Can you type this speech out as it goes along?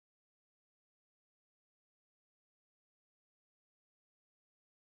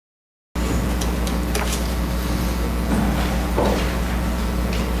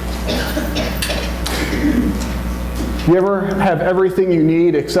You ever have everything you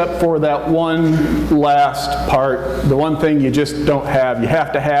need except for that one last part, the one thing you just don't have? You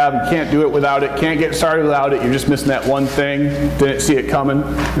have to have, you can't do it without it, can't get started without it, you're just missing that one thing, didn't see it coming.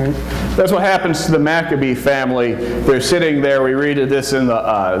 Right? That's what happens to the Maccabee family. They're sitting there, we read this in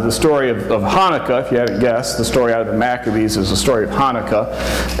the story of Hanukkah, if you haven't guessed. The story out of the Maccabees is the story of Hanukkah.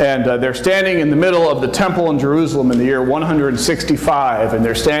 And they're standing in the middle of the temple in Jerusalem in the year 165, and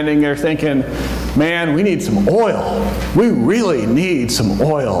they're standing there thinking, man, we need some oil. We really need some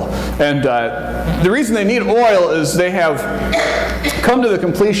oil. And the reason they need oil is they have come to the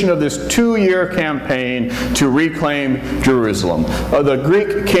completion of this 2-year campaign to reclaim Jerusalem. The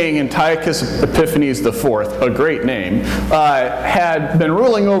Greek king Antiochus Epiphanes IV, a great name, had been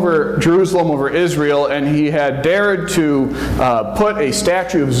ruling over Jerusalem, over Israel, and he had dared to put a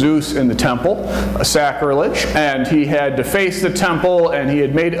statue of Zeus in the temple, a sacrilege, and he had defaced the temple, and he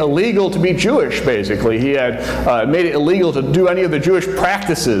had made it illegal to be Jewish, basically. He had made it illegal to do any of the Jewish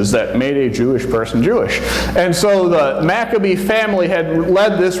practices that made a Jewish person Jewish. And so the Maccabee family had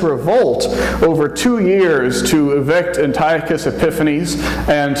led this revolt over 2 years to evict Antiochus Epiphanes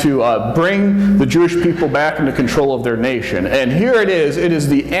and to bring the Jewish people back into control of their nation. And here it is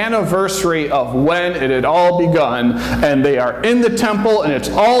the anniversary of when it had all begun, and they are in the temple and it's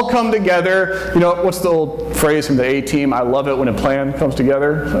all come together. You know, what's the old phrase from the A-Team? I love it when a plan comes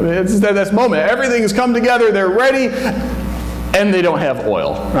together. I mean, it's that moment. Everything has come together, they're ready, and they don't have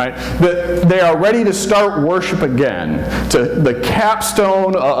oil, right? But they are ready to start worship again, to the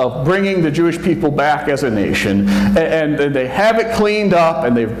capstone of bringing the Jewish people back as a nation. And they have it cleaned up,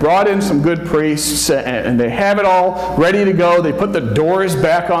 and they've brought in some good priests, and they have it all ready to go. They put the doors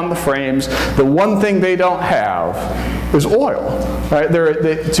back on the frames. The one thing they don't have is oil, right?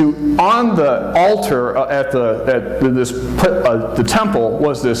 On the altar at the temple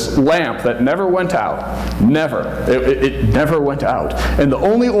was this lamp that never went out. Never. It never went out. And the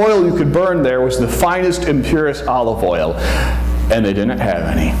only oil you could burn there was the finest and purest olive oil. And they didn't have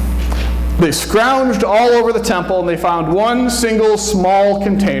any. They scrounged all over the temple, and they found one single small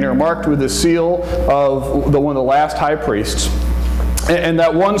container marked with the seal of one of the last high priests. And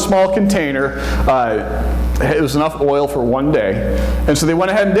that one small container, it was enough oil for one day. And so they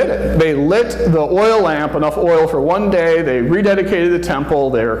went ahead and did it. They lit the oil lamp, enough oil for one day. They rededicated the temple.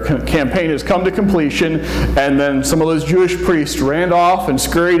 Their campaign has come to completion. And then some of those Jewish priests ran off and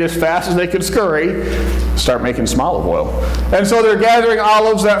scurried as fast as they could scurry, start making some olive oil. And so they're gathering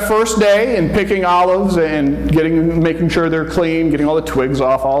olives that first day and picking olives and making sure they're clean, getting all the twigs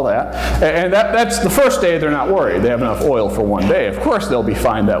off, all that. And that's the first day. They're not worried. They have enough oil for one day. Of course they'll be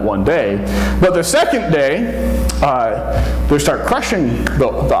fine that one day. But the second day, they start crushing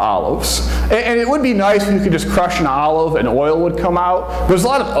the olives. And it would be nice if you could just crush an olive and oil would come out. There's a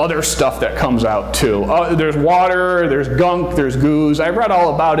lot of other stuff that comes out too. There's water, there's gunk, there's goos. I've read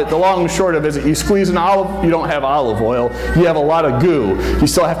all about it. The long and short of it is that you squeeze an olive, you don't have olive oil. You have a lot of goo. You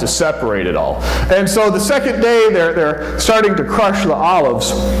still have to separate it all. And so the second day, they're starting to crush the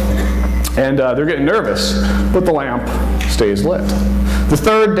olives. And they're getting nervous, but the lamp stays lit. The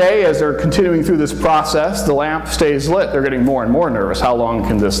third day, as they're continuing through this process, the lamp stays lit. They're getting more and more nervous. How long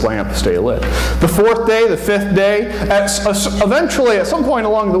can this lamp stay lit? The fourth day, the fifth day, eventually, at some point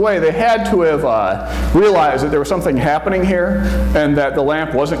along the way, they had to have realized that there was something happening here, and that the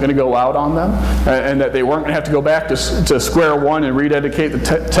lamp wasn't going to go out on them, and that they weren't going to have to go back to square one and rededicate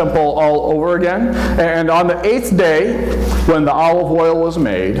the temple all over again. And on the 8th day, when the olive oil was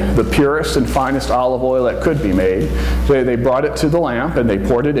made, the purest and finest olive oil that could be made, they brought it to the lamp, and they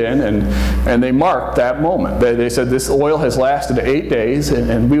poured it in, and they marked that moment. They said, this oil has lasted 8 days,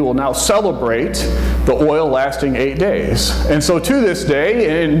 and we will now celebrate the oil lasting 8 days. And so to this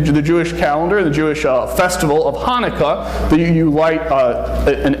day, in the Jewish calendar, the Jewish festival of Hanukkah, you light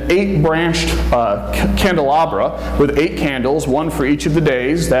an 8-branched candelabra with 8 candles, one for each of the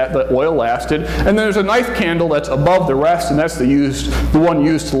days that the oil lasted. And then there's a 9th candle that's above the rest, and that's the one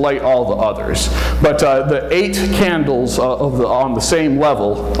used to light all the others. But the 8 candles on the same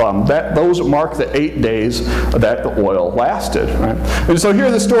level, those mark the 8 days that the oil lasted. Right? And so here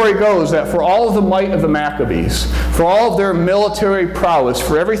the story goes that for all of the might of the Maccabees, for all of their military prowess,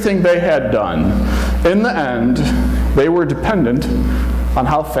 for everything they had done, in the end, they were dependent on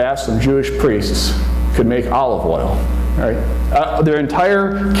how fast some Jewish priests could make olive oil. Right? Their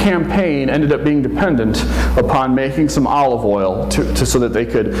entire campaign ended up being dependent upon making some olive oil so that they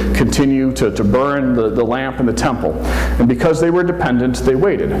could continue to burn the lamp in the temple. And because they were dependent, they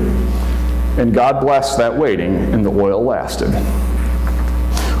waited. And God blessed that waiting, and the oil lasted.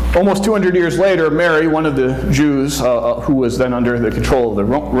 Almost 200 years later, Mary, one of the Jews who was then under the control of the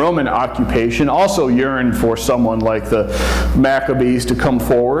Roman occupation, also yearned for someone like the Maccabees to come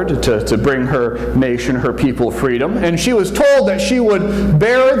forward to bring her nation, her people, freedom. And she was told that she would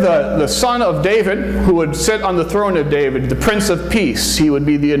bear the son of David, who would sit on the throne of David, the Prince of Peace. He would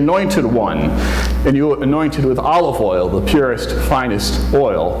be the anointed one, and you anointed with olive oil, the purest, finest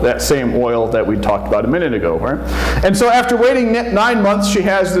oil, that same oil that we talked about a minute ago. Right? And so after waiting 9 months, she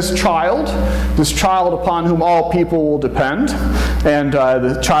has this child upon whom all people will depend, and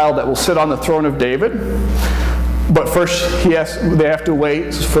the child that will sit on the throne of David. But first, they have to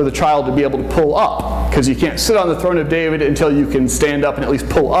wait for the child to be able to pull up, because you can't sit on the throne of David until you can stand up and at least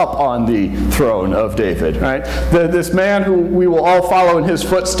pull up on the throne of David. Right? This man who we will all follow in his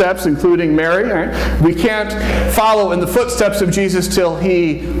footsteps, including Mary, right? We can't follow in the footsteps of Jesus till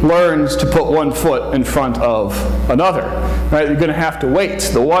he learns to put one foot in front of another. Right? You're going to have to wait.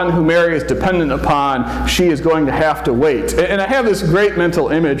 The one who Mary is dependent upon, she is going to have to wait. And I have this great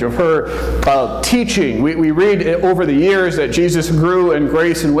mental image of her teaching. We read over the years that Jesus grew in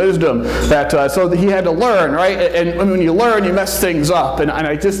grace and wisdom, so that he had to learn, right? And when you learn, you mess things up. And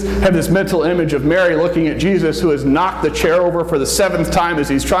I just have this mental image of Mary looking at Jesus, who has knocked the chair over for the 7th time as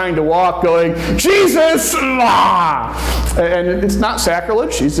he's trying to walk, going, "Jesus!" And it's not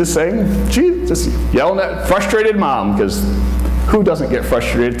sacrilege. She's just saying, just yelling at frustrated mom, because who doesn't get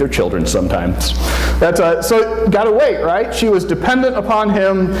frustrated at their children sometimes? So got to wait, right? She was dependent upon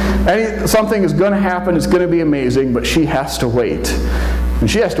him. Something is going to happen. It's going to be amazing, but she has to wait. And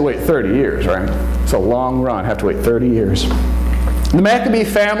she has to wait 30 years, right? It's a long run. Have to wait 30 years. The Maccabee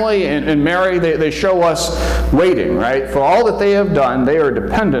family and Mary, they show us waiting, right? For all that they have done, they are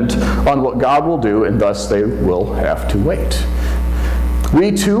dependent on what God will do, and thus they will have to wait.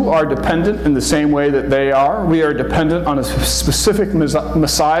 We too are dependent in the same way that they are. We are dependent on a specific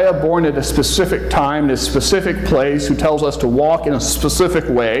Messiah born at a specific time, in a specific place, who tells us to walk in a specific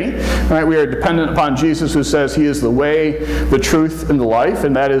way. Right? We are dependent upon Jesus, who says he is the way, the truth, and the life,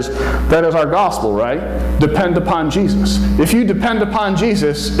 and that is our gospel, right? Depend upon Jesus. If you depend upon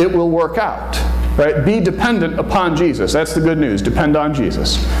Jesus, it will work out. Right? Be dependent upon Jesus. That's the good news. Depend on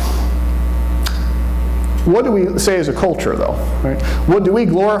Jesus. What do we say as a culture, though? Right? What do we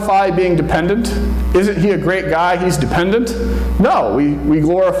glorify being dependent? Isn't he a great guy? He's dependent? No, we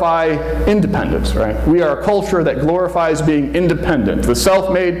glorify independence, right? We are a culture that glorifies being independent. The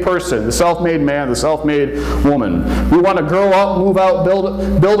self-made person, the self-made man, the self-made woman. We want to grow up, move out,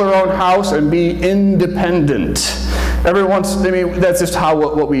 build our own house, and be independent. That's just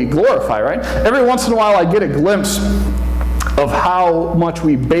what we glorify, right? Every once in a while I get a glimpse of how much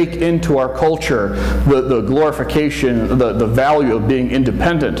we bake into our culture the glorification, the value of being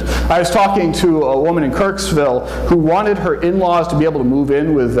independent. I was talking to a woman in Kirksville who wanted her in-laws to be able to move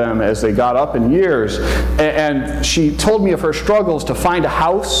in with them as they got up in years, and she told me of her struggles to find a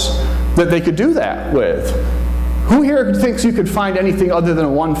house that they could do that with. Who here thinks you could find anything other than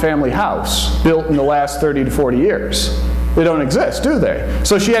a one-family house built in the last 30 to 40 years? They don't exist, do they?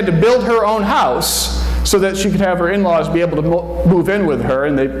 So she had to build her own house so that she could have her in-laws be able to move in with her,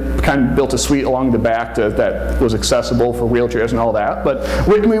 and they kind of built a suite along the back that was accessible for wheelchairs and all that. But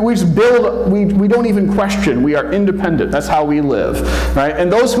we just build, we don't even question. We are independent. That's how we live, right?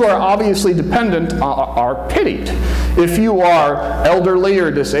 And those who are obviously dependent are pitied. If you are elderly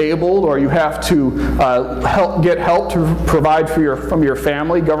or disabled, or you have to get help to provide from your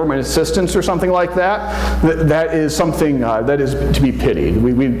family, government assistance or something like that, that is something that is to be pitied.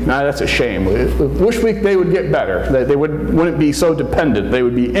 That's a shame. Wish they would get better. That they wouldn't be so dependent. They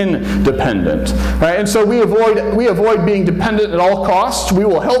would be independent. Right? And so we avoid being dependent at all costs. We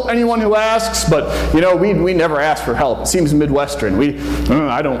will help anyone who asks, but we never ask for help. It seems Midwestern.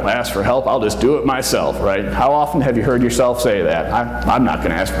 I don't ask for help. I'll just do it myself. Right? How often have you heard yourself say that? I'm not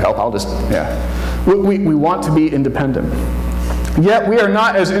going to ask for help. We want to be independent. Yet we are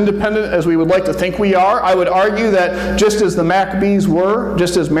not as independent as we would like to think we are. I would argue that just as the Maccabees were,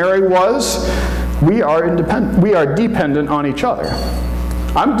 just as Mary was, we are independent. We are dependent on each other.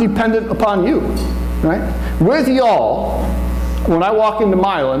 I'm dependent upon you, right? With y'all, when I walk into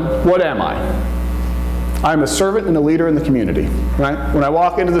Milan, what am I? I'm a servant and a leader in the community, right? When I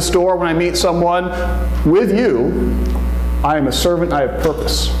walk into the store, when I meet someone, with you, I am a servant, I have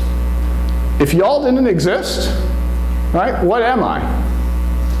purpose. If y'all didn't exist, right, what am I?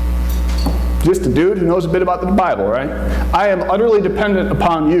 Just a dude who knows a bit about the Bible, right? I am utterly dependent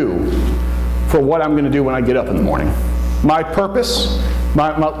upon you for what I'm going to do when I get up in the morning. My purpose,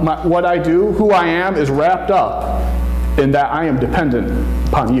 what I do, who I am, is wrapped up in that I am dependent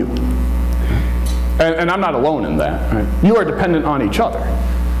upon you. And I'm not alone in that. Right? You are dependent on each other.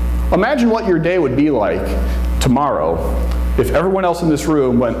 Imagine what your day would be like tomorrow if everyone else in this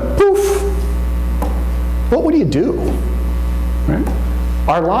room went poof. What would you do? Right?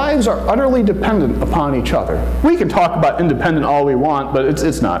 Our lives are utterly dependent upon each other. We can talk about independent all we want, but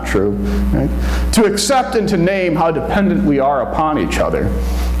it's not true. Right? To accept and to name how dependent we are upon each other.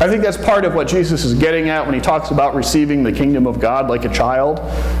 I think that's part of what Jesus is getting at when he talks about receiving the kingdom of God like a child.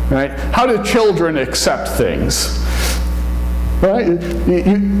 Right? How do children accept things? Right?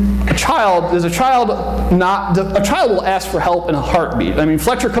 A child will ask for help in a heartbeat. I mean,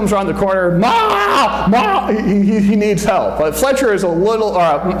 Fletcher comes around the corner, Ma! Ma! He needs help. But Fletcher is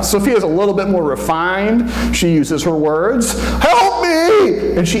Sophia is a little bit more refined. She uses her words, help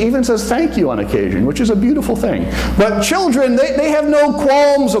me! And she even says thank you on occasion, which is a beautiful thing. But children, they have no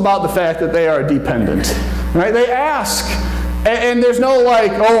qualms about the fact that they are dependent. Right? They ask. And there's no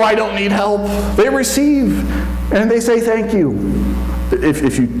like, oh, I don't need help. They receive. And they say thank you,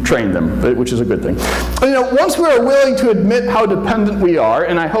 if you train them, which is a good thing. Once we are willing to admit how dependent we are,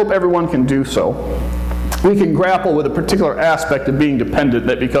 and I hope everyone can do so, we can grapple with a particular aspect of being dependent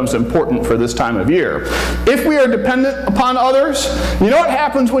that becomes important for this time of year. If we are dependent upon others, you know what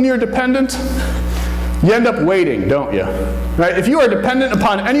happens when you're dependent? You end up waiting, don't you? Right? If you are dependent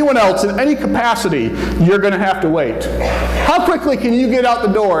upon anyone else in any capacity, you're going to have to wait. How quickly can you get out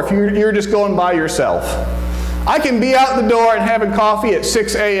the door if you're just going by yourself? I can be out the door and having coffee at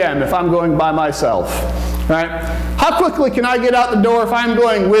 6 a.m. if I'm going by myself. Right? How quickly can I get out the door if I'm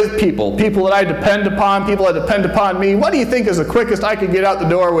going with people that I depend upon, people that depend upon me? What do you think is the quickest I could get out the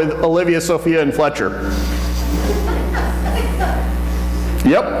door with Olivia, Sophia, and Fletcher?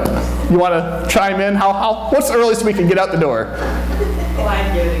 Yep. You want to chime in? What's the earliest we can get out the door? Well,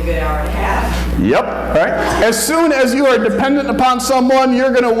 I'd give it a good hour and a half. Yep. Right? As soon as you are dependent upon someone, you're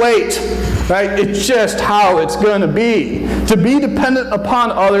going to wait. Right? It's just how it's going to be. To be dependent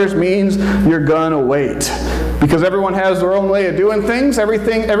upon others means you're going to wait. Because everyone has their own way of doing things.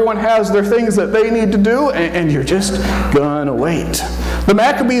 Everyone has their things that they need to do, and you're just going to wait. The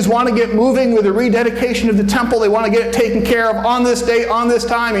Maccabees want to get moving with the rededication of the temple. They want to get it taken care of on this date, on this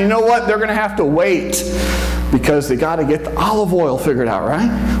time. And you know what? They're going to have to wait. Because they got to get the olive oil figured out, right?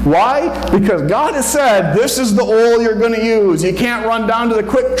 Why? Because God has said, this is the oil you're going to use. You can't run down to the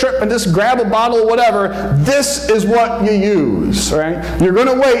Quick Trip and just grab a bottle of whatever. This is what you use, right? You're going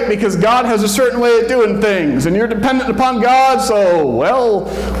to wait because God has a certain way of doing things. And you're dependent upon God, so, well,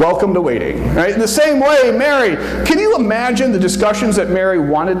 welcome to waiting, right? In the same way, Mary, can you imagine the discussions that Mary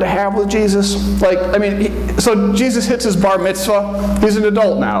wanted to have with Jesus? So Jesus hits his bar mitzvah. He's an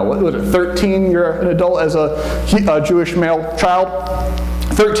adult now. What was it, 13? You're an adult as a Jewish male child,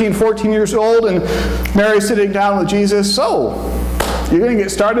 13, 14 years old, and Mary's sitting down with Jesus. So, you're going to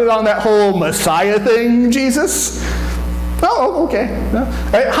get started on that whole Messiah thing, Jesus? Oh, okay.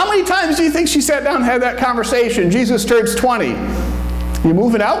 How many times do you think she sat down and had that conversation? Jesus turns 20. You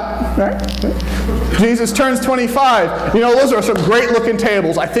moving out? Right? Jesus turns 25. Those are some great looking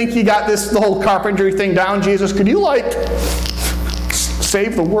tables. I think you got the whole carpentry thing down, Jesus. Could you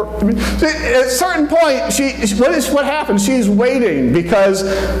save the world? At a certain point, what happens? She's waiting because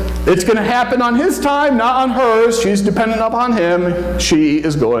it's going to happen on his time, not on hers. She's dependent upon him. She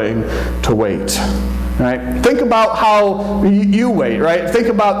is going to wait. Right? Think about how you wait. Right? Think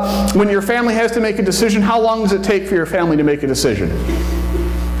about when your family has to make a decision. How long does it take for your family to make a decision?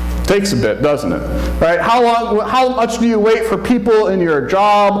 Takes a bit, doesn't it? Right? How much do you wait for people in your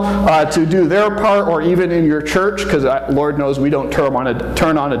job to do their part, or even in your church? Because Lord knows we don't turn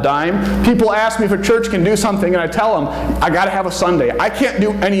on a dime. People ask me if a church can do something, and I tell them, I got to have a Sunday. I can't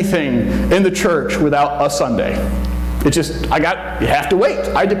do anything in the church without a Sunday. It's just, you have to wait.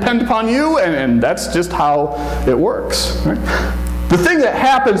 I depend upon you, and that's just how it works. Right? The thing that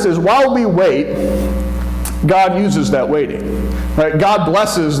happens is while we wait, God uses that waiting. Right? God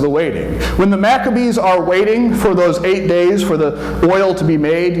blesses the waiting. When the Maccabees are waiting for those 8 days for the oil to be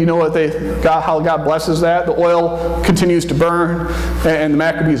made, you know how God blesses that? The oil continues to burn, and the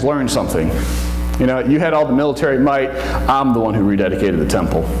Maccabees learn something. You had all the military might. I'm the one who rededicated the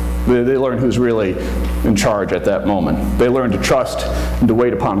temple. They learn who's really in charge at that moment. They learn to trust and to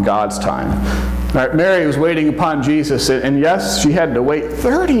wait upon God's time. All right, Mary was waiting upon Jesus, and yes, she had to wait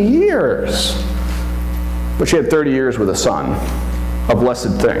 30 years. But she had 30 years with a son, a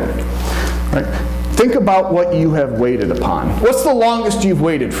blessed thing. Right? Think about what you have waited upon. What's the longest you've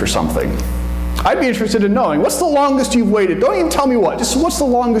waited for something? I'd be interested in knowing. What's the longest you've waited? Don't even tell me what. Just what's the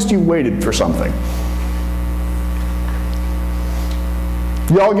longest you've waited for something?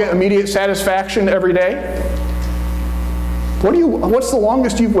 You all get immediate satisfaction every day? What's the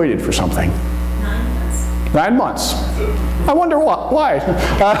longest you've waited for something? 9 months. 9 months. I wonder why.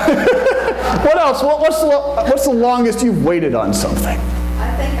 What else? What's the longest you've waited on something?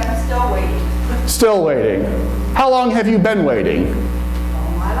 I think I'm still waiting. Still waiting. How long have you been waiting?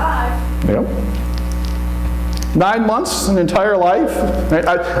 All my life. Yep. 9 months, an entire life.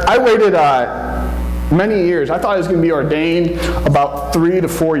 I waited many years. I thought I was going to be ordained about 3 to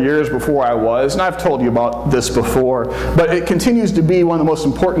 4 years before I was, and I've told you about this before, but it continues to be one of the most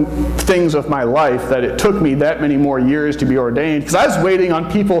important things of my life, that it took me that many more years to be ordained, because I was waiting on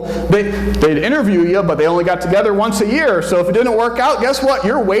people. They'd interview you, but they only got together once a year, so if it didn't work out, guess what?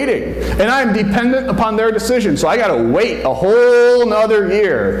 You're waiting, and I'm dependent upon their decision, so I got to wait a whole nother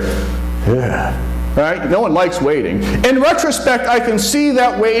year. Yeah. Right? No one likes waiting. In retrospect, I can see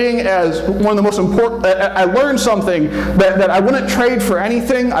that waiting as one of the most important. I learned something that I wouldn't trade for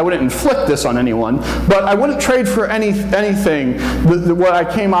anything. I wouldn't inflict this on anyone, but I wouldn't trade for anything what I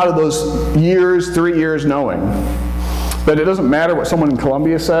came out of those years, 3 years, knowing. That it doesn't matter what someone in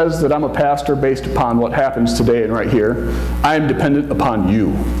Columbia says, that I'm a pastor based upon what happens today and right here. I am dependent upon you.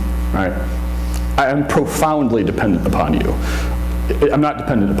 Right? I am profoundly dependent upon you. I'm not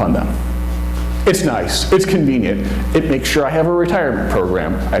dependent upon them. It's nice. It's convenient. It makes sure I have a retirement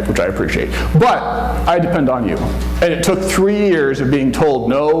program, which I appreciate. But I depend on you. And it took 3 years of being told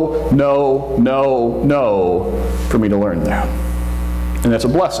no, no, no, no for me to learn that. And that's a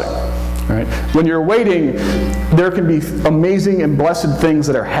blessing. Right? When you're waiting, there can be amazing and blessed things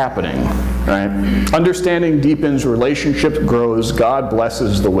that are happening. Right? Understanding deepens, relationship grows, God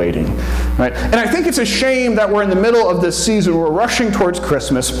blesses the waiting. Right? And I think it's a shame that we're in the middle of this season, we're rushing towards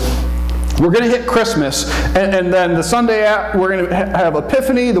Christmas. We're going to hit Christmas, and then the Sunday we're going to have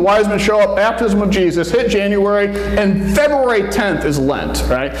Epiphany, the wise men show up, baptism of Jesus, hit January, and February 10th is Lent,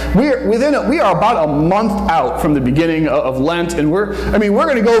 right? We are about a month out from the beginning of Lent, and we're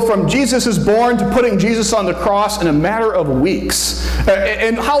going to go from Jesus is born to putting Jesus on the cross in a matter of weeks.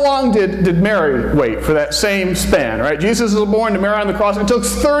 And how long did Mary wait for that same span, right? Jesus is born to Mary on the cross. It took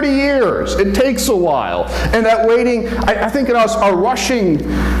 30 years. It takes a while. And that waiting, I think in us are rushing.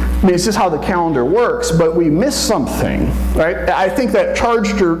 I mean, it's just how the calendar works, but we miss something, right? I think that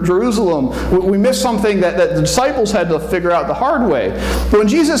charged Jerusalem, we missed something that the disciples had to figure out the hard way. But when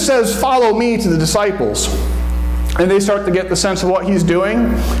Jesus says, "Follow me," to the disciples, and they start to get the sense of what he's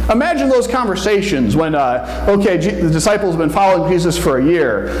doing, imagine those conversations when, the disciples have been following Jesus for a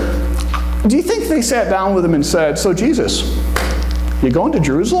year. Do you think they sat down with him and said, "So Jesus, you going to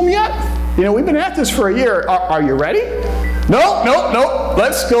Jerusalem yet? You know, we've been at this for a year. Are you ready?" No.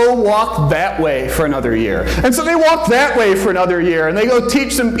 Let's go walk that way for another year. And so they walk that way for another year. And they go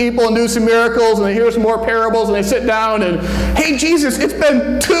teach some people and do some miracles. And they hear some more parables. And they sit down and, "Hey, Jesus, it's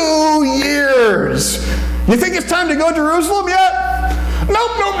been 2 years. You think it's time to go to Jerusalem yet?"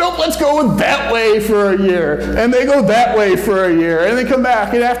 Nope. Let's go that way for a year. And they go that way for a year. And they come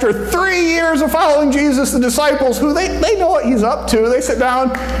back. And after 3 years of following Jesus, the disciples, who they know what he's up to, they sit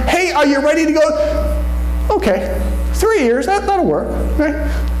down. "Hey, are you ready to go?" "Okay. 3 years, that'll work." Right?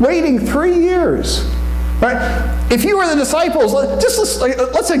 Waiting 3 years. Right? If you were the disciples,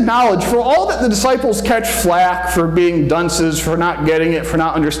 let's acknowledge, for all that the disciples catch flack for being dunces, for not getting it, for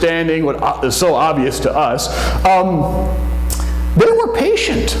not understanding what is so obvious to us, they were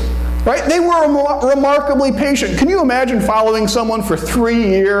patient. Right? They were remarkably patient. Can you imagine following someone for 3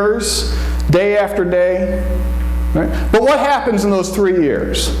 years, day after day? Right? But what happens in those 3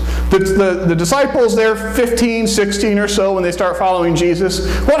 years? The disciples, they're 15, 16 or so when they start following Jesus.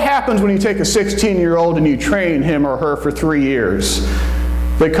 What happens when you take a 16-year-old and you train him or her for 3 years?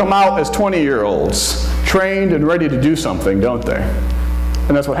 They come out as 20-year-olds, trained and ready to do something, don't they?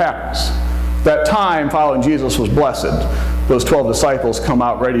 And that's what happens. That time following Jesus was blessed. Those 12 disciples come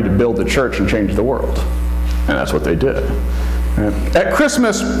out ready to build the church and change the world. And that's what they did. At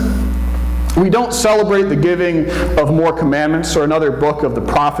Christmas, we don't celebrate the giving of more commandments or another book of the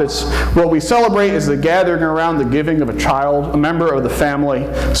prophets. What we celebrate is the gathering around the giving of a child, a member of the family,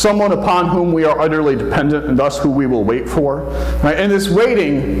 someone upon whom we are utterly dependent and thus who we will wait for. Right? And this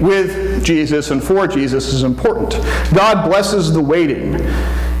waiting with Jesus and for Jesus is important. God blesses the waiting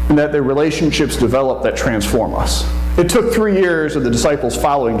and that the relationships develop that transform us. It took 3 years of the disciples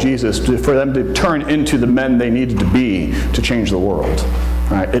following Jesus for them to turn into the men they needed to be to change the world.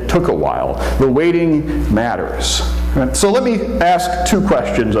 Right? It took a while. The waiting matters. Right? So let me ask 2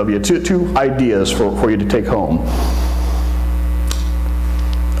 questions of you, two ideas for you to take home.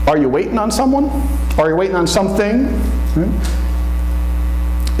 Are you waiting on someone? Are you waiting on something? Right?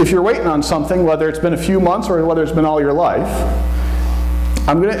 If you're waiting on something, whether it's been a few months or whether it's been all your life,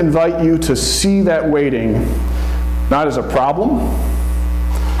 I'm going to invite you to see that waiting not as a problem,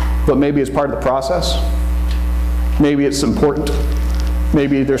 but maybe as part of the process. Maybe it's important.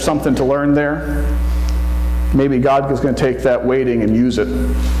 Maybe there's something to learn there. Maybe God is going to take that waiting and use it.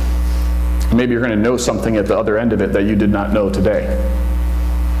 Maybe you're going to know something at the other end of it that you did not know today.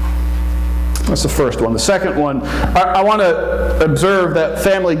 That's the first one. The second one, I want to observe that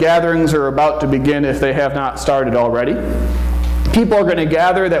family gatherings are about to begin if they have not started already. People are going to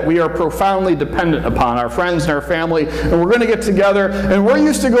gather that we are profoundly dependent upon, our friends and our family, and we're going to get together, and we're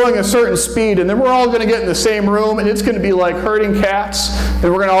used to going a certain speed, and then we're all going to get in the same room, and it's going to be like herding cats, and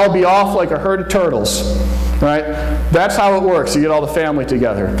we're going to all be off like a herd of turtles. Right? That's how it works. You get all the family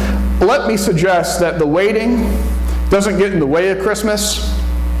together. Let me suggest that the waiting doesn't get in the way of Christmas.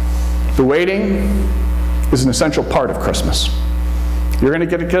 The waiting is an essential part of Christmas. You're going to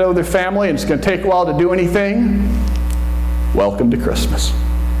get together with your family, and it's going to take a while to do anything. Welcome to Christmas.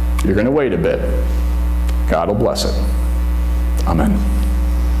 You're going to wait a bit. God will bless it. Amen.